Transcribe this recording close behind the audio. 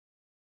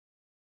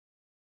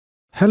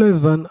Hello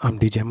everyone, I am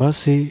DJ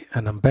mercy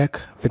and I am back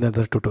with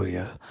another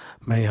tutorial.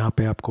 मैं यहाँ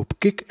पे आपको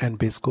kick and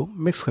base को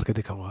mix करके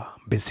दिखाऊंगा।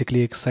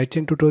 बेसिकली एक साइड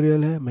चेन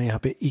ट्यूटोरियल है। मैं यहाँ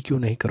पे EQ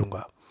नहीं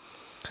करूँगा।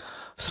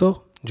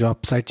 जो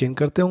आप साइड चेन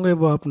करते होंगे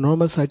वो आप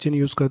नॉर्मल साइड चेन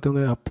यूज़ करते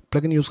होंगे, आप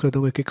प्लगइन यूज़ करते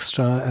होंगे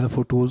किकस्टार,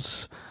 LFO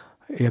टूल्स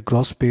या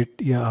ग्रॉसपेट,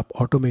 या आप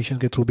ऑटोमेशन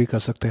के थ्रू भी कर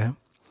सकते हैं।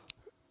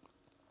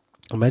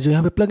 मैं जो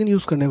यहाँ पे प्लगइन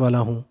यूज़ करने वाला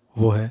हूँ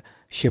वो है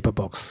shaper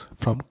box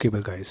from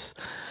cable guys.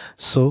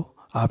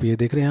 आप ये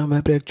देख रहे हैं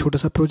यहाँ पे एक छोटा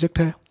सा प्रोजेक्ट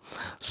है।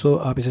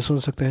 आप इसे सुन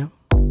सकते हैं।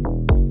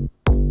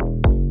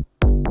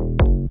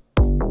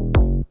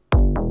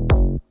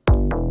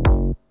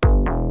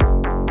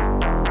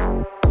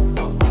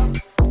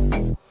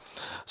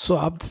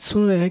 आप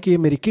सुन रहे हैं कि ये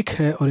मेरी किक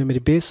है और ये मेरी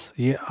बेस,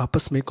 ये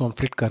आपस में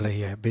कॉन्फ्लिक्ट कर रही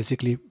है।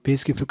 बेसिकली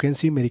बेस की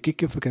फ्रिक्वेंसी मेरी किक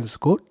की फ्रिक्वेंसी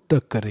को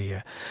डक कर रही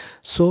है।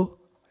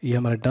 ये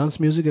हमारा dance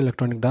music,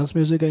 electronic dance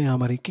music है। यहाँ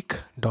हमारी किक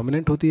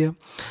डोमिनेंट होती है।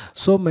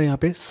 मैं यहाँ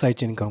पे साइड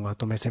चेन करूँगा,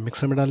 तो मैं इसे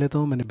मिक्सर में डाल लेता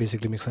हूँ। मैंने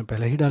बेसिकली मिक्सर में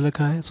पहले ही डाल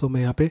रखा है।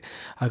 मैं यहाँ पे,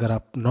 अगर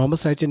आप नॉर्मल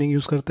साइड चेनिंग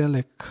यूज़ करते हैं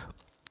लाइक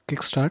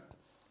किक स्टार्ट,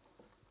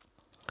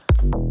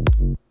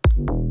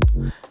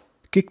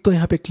 किक तो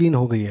यहाँ पे क्लीन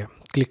हो गई है,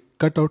 क्लिक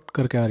कट आउट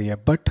करके आ रही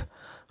है, बट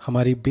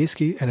हमारी बेस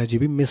की एनर्जी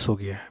भी मिस हो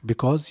गई है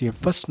बिकॉज ये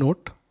फर्स्ट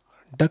नोट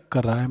डक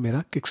कर रहा है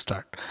मेरा किक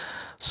स्टार्ट।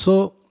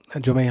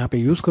 जो मैं यहाँ पे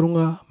यूज़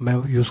करूँगा, मैं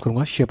यूज़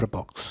करूँगा शेपर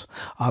बॉक्स।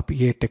 आप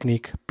ये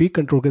टेक्निक पीक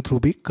कंट्रोल के थ्रू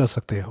भी कर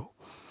सकते हो।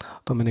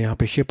 तो मैंने यहाँ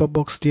पे शेपर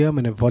बॉक्स दिया,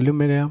 मैंने वॉल्यूम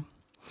में गया,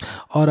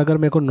 और अगर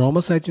मेरे को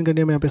नॉर्मल साइड चेन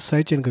करनी है, मैं यहाँ पे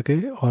साइड चेन करके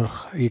और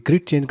ये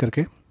ग्रिड चेंज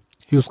करके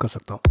यूज़ कर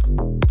सकता हूँ।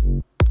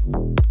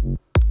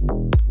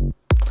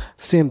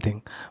 सेम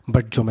थिंग,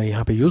 बट जो मैं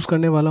यहाँ पे यूज़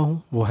करने वाला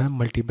हूँ वो है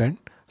मल्टी बैंड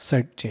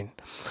साइड चेन।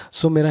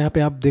 मेरा यहाँ पे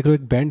आप देख रहे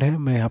हो एक बैंड है।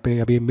 मैं यहाँ पे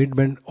अभी मिड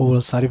बैंड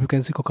ओवरऑल सारी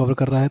फ्रिक्वेंसी को कवर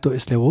कर रहा है, तो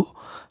इसलिए वो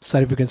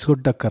सारी फ्रिक्वेंसी को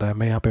डक कर रहा है।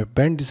 मैं यहाँ पे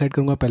बैंड डिसाइड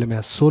करूँगा। पहले मैं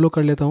सोलो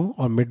कर लेता हूँ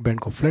और मिड बैंड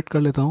को फ्लैट कर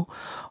लेता हूँ,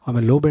 और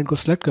मैं लो बैंड को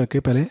सेलेक्ट करके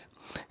पहले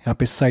यहाँ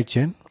पे साइड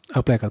चेन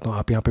अप्लाई करता हूँ।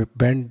 आप यहाँ पे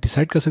बैंड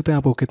डिसाइड कर सकते हैं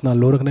आपको कितना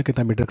लो रखना है,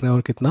 कितना मिड रखना है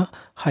और कितना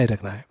हाई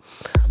रखना है।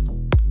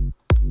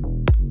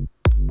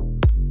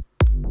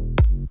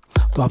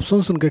 तो आप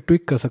सुन के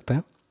ट्विक कर सकते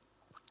हैं।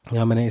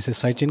 यहाँ मैंने इसे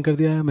साइड चेन कर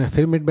दिया है। मैं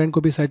फिर मिड बैंड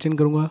को भी साइड चेन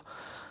करूँगा,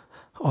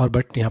 और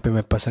बट यहाँ पे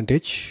मैं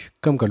परसेंटेज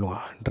कम कर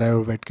लूँगा। ड्राइव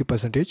और वेट की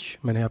परसेंटेज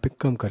मैंने यहाँ पे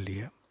कम कर ली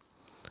है,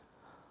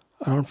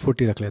 अराउंड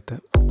 40 रख लेते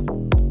हैं।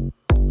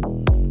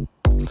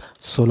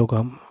 सोलो को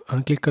हम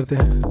अनक्लिक करते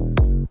हैं,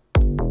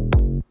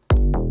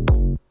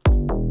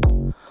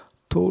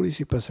 थोड़ी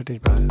सी परसेंटेज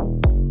बढ़ाए,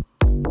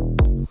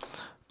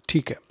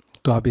 ठीक है।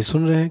 तो आप ये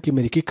सुन रहे हैं कि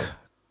मेरी किक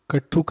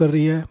कट थ्रू कर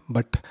रही है,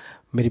 बट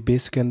मेरी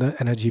बेस के अंदर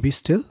एनर्जी भी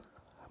स्टिल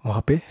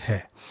वहाँ पे है।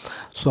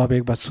 आप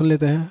एक बात सुन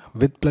लेते हैं,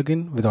 विद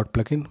प्लगइन, विदाउट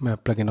प्लगइन। मैं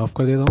प्लगइन ऑफ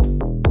कर देता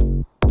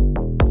हूँ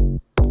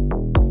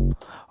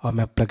और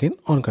मैं प्लगइन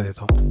ऑन कर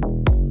देता हूँ।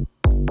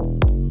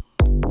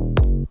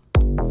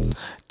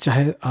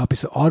 चाहे आप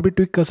इसे और भी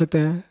ट्विक कर सकते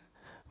हैं,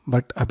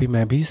 बट अभी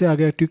मैं भी इसे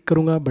आगे ट्विक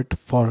करूँगा, बट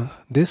फॉर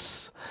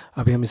दिस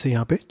अभी हम इसे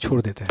यहाँ पे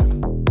छोड़ देते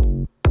हैं।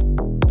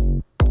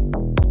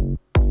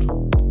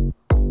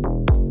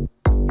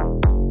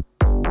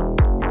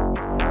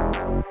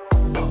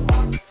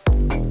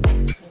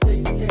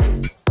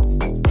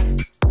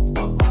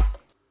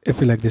 If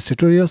you like this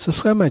tutorial,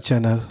 subscribe my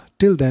channel.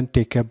 Till then,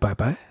 take care. Bye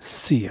bye.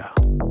 See ya.